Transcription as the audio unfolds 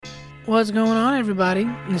What's going on, everybody?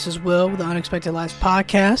 This is Will with the Unexpected Lives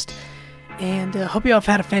podcast, and hope you all have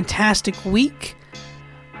had a fantastic week.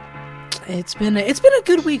 It's been a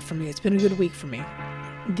good week for me.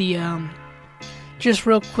 Just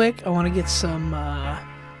real quick, I want to get some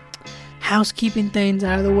housekeeping things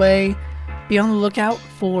out of the way. Be on the lookout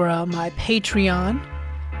for my Patreon.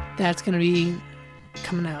 That's going to be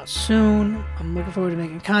coming out soon. I'm looking forward to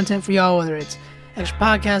making content for y'all, whether it's extra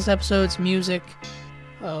podcast episodes, music,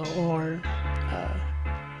 or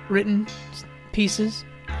written pieces.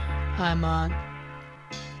 I'm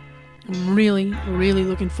really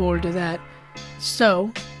looking forward to that.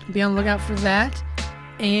 So be on the lookout for that.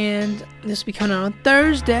 And this will be coming out on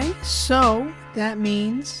Thursday, so that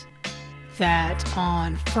means that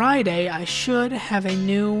on Friday I should have a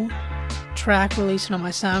new track releasing on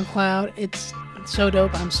my SoundCloud. It's so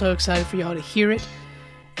dope. I'm so excited for y'all to hear it.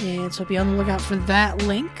 And so be on the lookout for that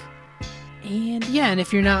link. And yeah, and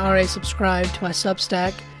if you're not already subscribed to my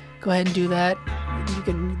Substack, go ahead and do that.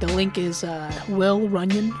 The link is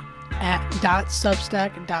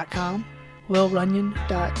willrunyon.substack.com.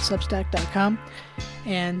 willrunyon.substack.com.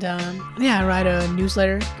 And I write a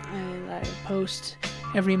newsletter and I post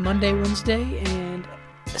every Monday, Wednesday, and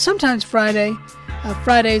sometimes Friday.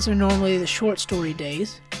 Fridays are normally the short story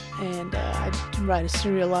days, and I write a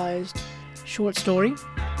serialized short story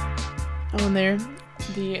on there.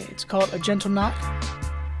 It's called A Gentle Knock.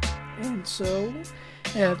 And so,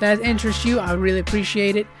 if that interests you, I really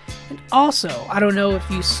appreciate it. And also, I don't know if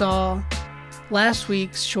you saw last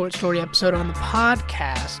week's short story episode on the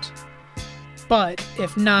podcast, but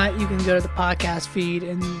if not, you can go to the podcast feed,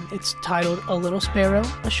 and it's titled A Little Sparrow,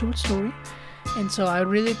 a short story. And so I would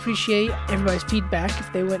really appreciate everybody's feedback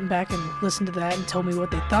if they went back and listened to that and told me what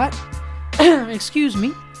they thought. Excuse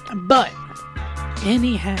me. But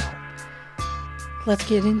anyhow, let's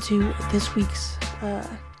get into this week's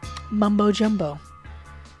mumbo jumbo.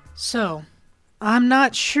 So, I'm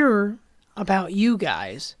not sure about you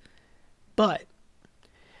guys, but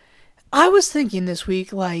I was thinking this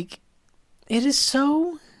week, it is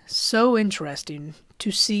so interesting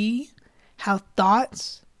to see how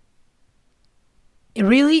thoughts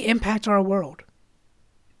really impact our world.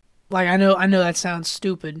 I know that sounds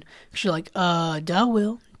stupid, because you're like, duh,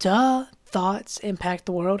 Will, duh. Thoughts impact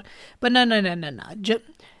the world. But no.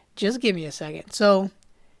 Just give me a second. So,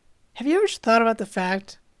 have you ever thought about the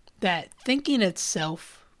fact that thinking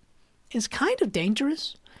itself is kind of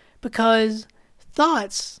dangerous? Because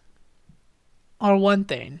thoughts are one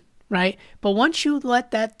thing, right? But once you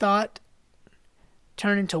let that thought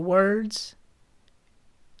turn into words,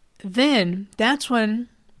 then that's when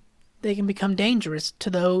they can become dangerous to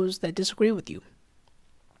those that disagree with you.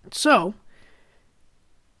 So,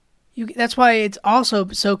 that's why it's also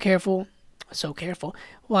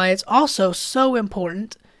why it's also so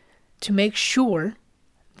important to make sure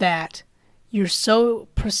that you're so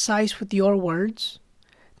precise with your words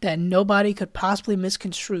that nobody could possibly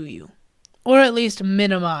misconstrue you, or at least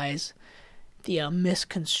minimize the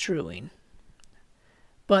misconstruing.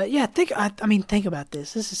 But yeah, think about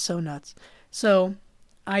this. This is so nuts. So,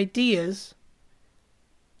 ideas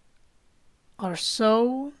are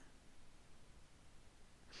so...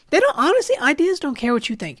 ideas don't care what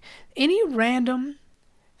you think. Any random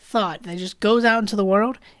thought that just goes out into the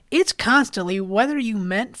world, it's constantly, whether you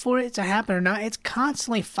meant for it to happen or not, it's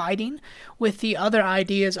constantly fighting with the other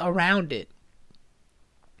ideas around it.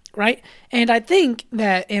 Right? And I think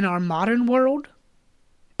that in our modern world,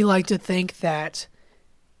 we like to think that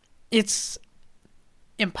it's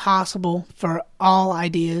impossible for all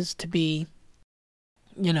ideas to be,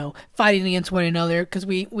 fighting against one another, because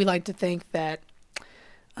we like to think that,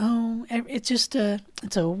 it's just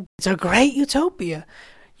it's a great utopia,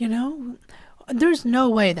 There's no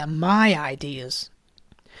way that my ideas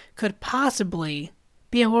could possibly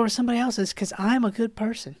be over somebody else's, because I'm a good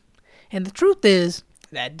person. And the truth is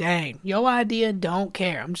that, dang, your idea don't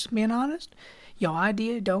care. I'm just being honest. Your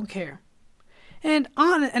idea don't care. And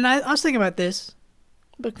I was thinking about this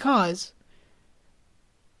because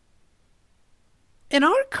in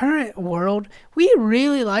our current world, we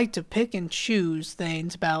really like to pick and choose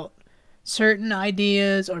things about certain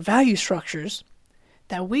ideas or value structures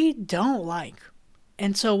that we don't like.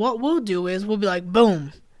 And so what we'll do is we'll be like,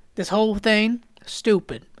 boom, this whole thing,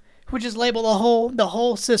 stupid. We'll just label the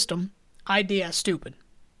whole system idea stupid,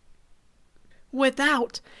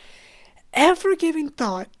 without ever giving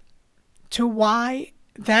thought to why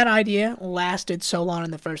that idea lasted so long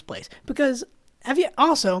in the first place. Because have you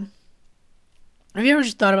ever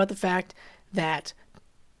just thought about the fact that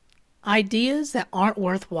ideas that aren't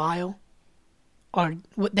worthwhile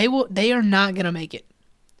they are not going to make it?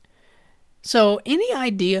 So any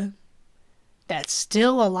idea that's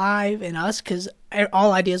still alive in us because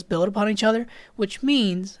all ideas build upon each other, which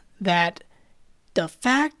means that the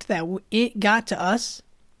fact that it got to us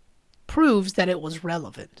proves that it was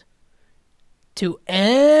relevant to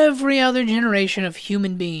every other generation of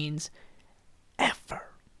human beings ever.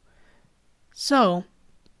 So,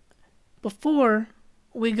 before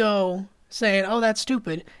we go saying, oh, that's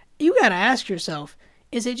stupid, you gotta ask yourself,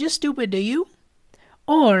 is it just stupid to you?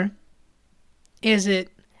 Or is it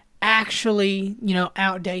actually,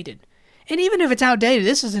 outdated? And even if it's outdated,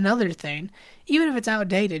 this is another thing. Even if it's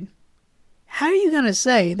outdated, how are you gonna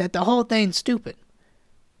say that the whole thing's stupid?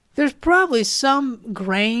 There's probably some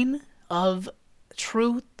grain of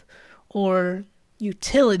truth or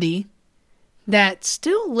utility that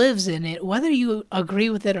still lives in it, whether you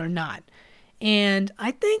agree with it or not. And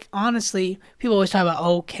I think, honestly, people always talk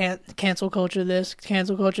about, cancel culture this,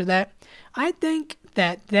 cancel culture that. I think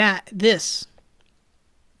that this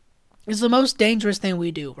is the most dangerous thing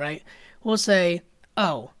we do, right? We'll say,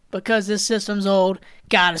 oh, because this system's old,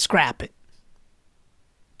 gotta scrap it.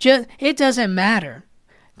 It doesn't matter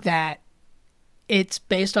that it's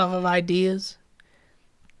based off of ideas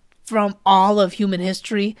from all of human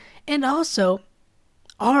history, and also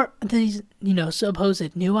are these,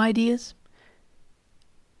 supposed new ideas?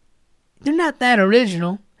 They're not that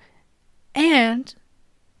original, and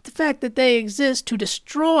the fact that they exist to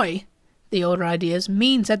destroy the older ideas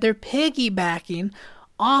means that they're piggybacking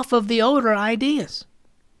off of the older ideas.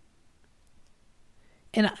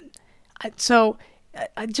 And I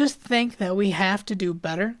just think that we have to do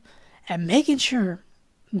better at making sure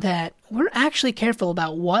that we're actually careful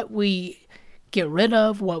about what we get rid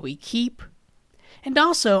of, what we keep. And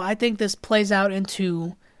also, I think this plays out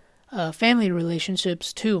into family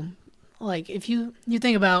relationships too. Like, if you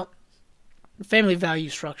think about family value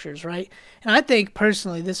structures, right? And I think,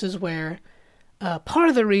 personally, this is where part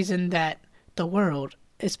of the reason that the world,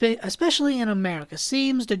 especially in America,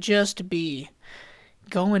 seems to just be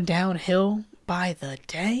going downhill by the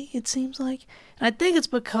day, it seems like. And I think it's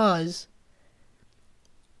because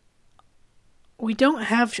we don't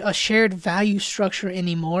have a shared value structure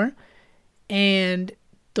anymore, and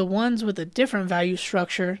the ones with a different value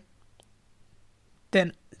structure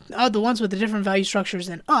than structures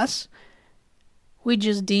than us, we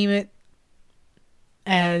just deem it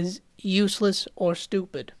as useless or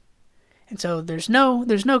stupid. And so there's no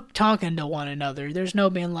talking to one another. There's no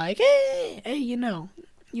being like, hey,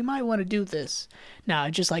 you might want to do this. No,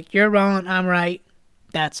 it's just like, you're wrong, I'm right.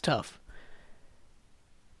 That's tough.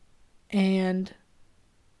 And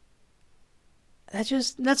that's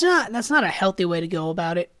not a healthy way to go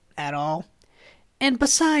about it at all. And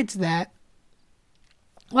besides that,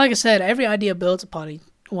 like I said, every idea builds upon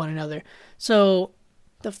one another. So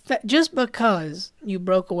just because you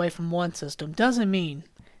broke away from one system doesn't mean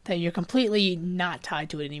that you're completely not tied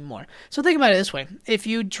to it anymore. So think about it this way. If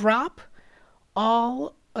you drop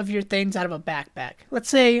all of your things out of a backpack, let's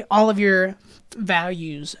say all of your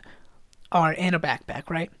values are in a backpack,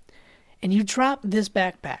 right? And you drop this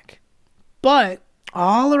backpack, but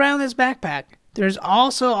all around this backpack, there was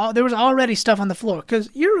already stuff on the floor because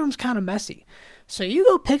your room's kind of messy. So you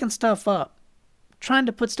go picking stuff up, trying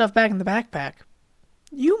to put stuff back in the backpack,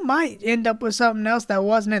 you might end up with something else that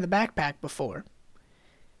wasn't in the backpack before.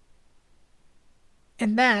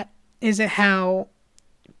 And that isn't how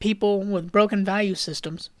people with broken value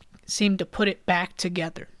systems seem to put it back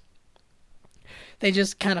together. They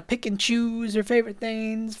just kind of pick and choose their favorite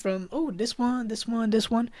things from, this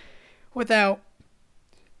one, without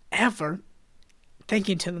ever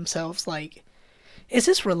thinking to themselves, like, is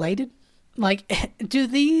this related? Like, do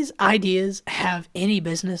these ideas have any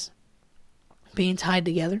business being tied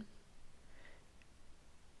together?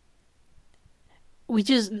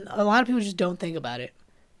 A lot of people just don't think about it.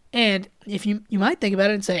 And if you might think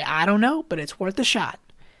about it and say, I don't know, but it's worth a shot.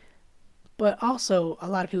 But also, a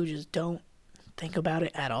lot of people just don't think about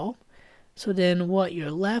it at all. So then what you're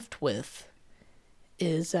left with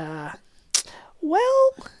is,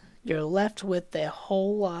 you're left with a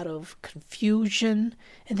whole lot of confusion,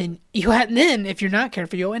 and then if you're not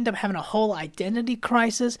careful, you'll end up having a whole identity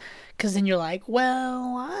crisis, because then you're like,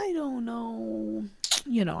 well, I don't know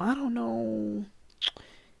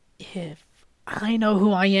if I know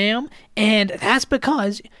who I am, and that's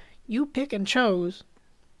because you pick and chose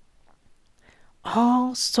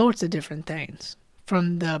all sorts of different things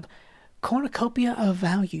from the cornucopia of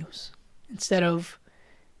values, instead of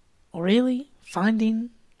really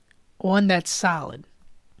finding one that's solid.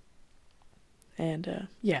 And,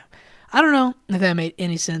 I don't know if that made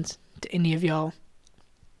any sense to any of y'all.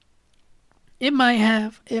 It might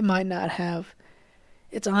have, it might not have.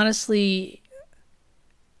 It's honestly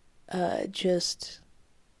just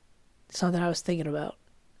something I was thinking about.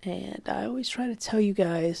 And I always try to tell you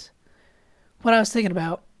guys what I was thinking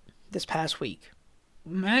about this past week.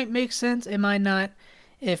 It might make sense, it might not.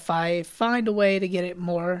 If I find a way to get it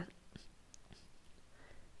more,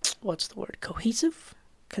 cohesive?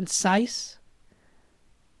 Concise?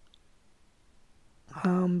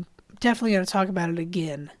 Definitely going to talk about it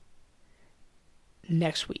again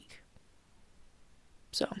next week.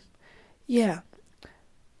 So, yeah.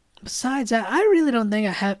 Besides that, I really don't think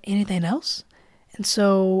I have anything else. And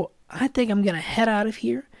so, I think I'm going to head out of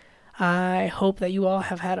here. I hope that you all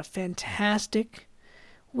have had a fantastic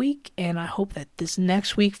week, and I hope that this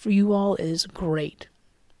next week for you all is great.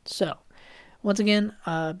 So, once again,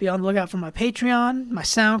 be on the lookout for my Patreon, my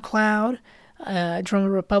SoundCloud, Drummer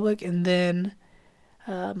Republic, and then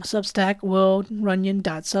my Substack,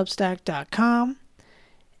 willrunyon.substack.com.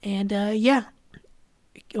 And yeah,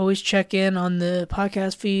 always check in on the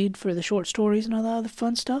podcast feed for the short stories and all the other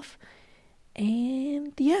fun stuff.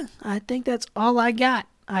 And yeah, I think that's all I got.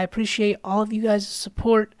 I appreciate all of you guys'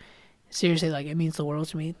 support. Seriously, it means the world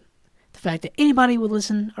to me. The fact that anybody would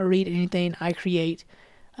listen or read anything I create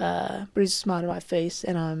brings a smile to my face,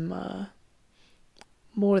 and I'm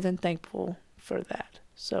more than thankful for that.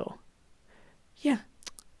 So, yeah.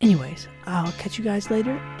 Anyways, I'll catch you guys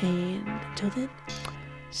later, and until then,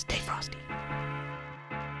 stay frosty.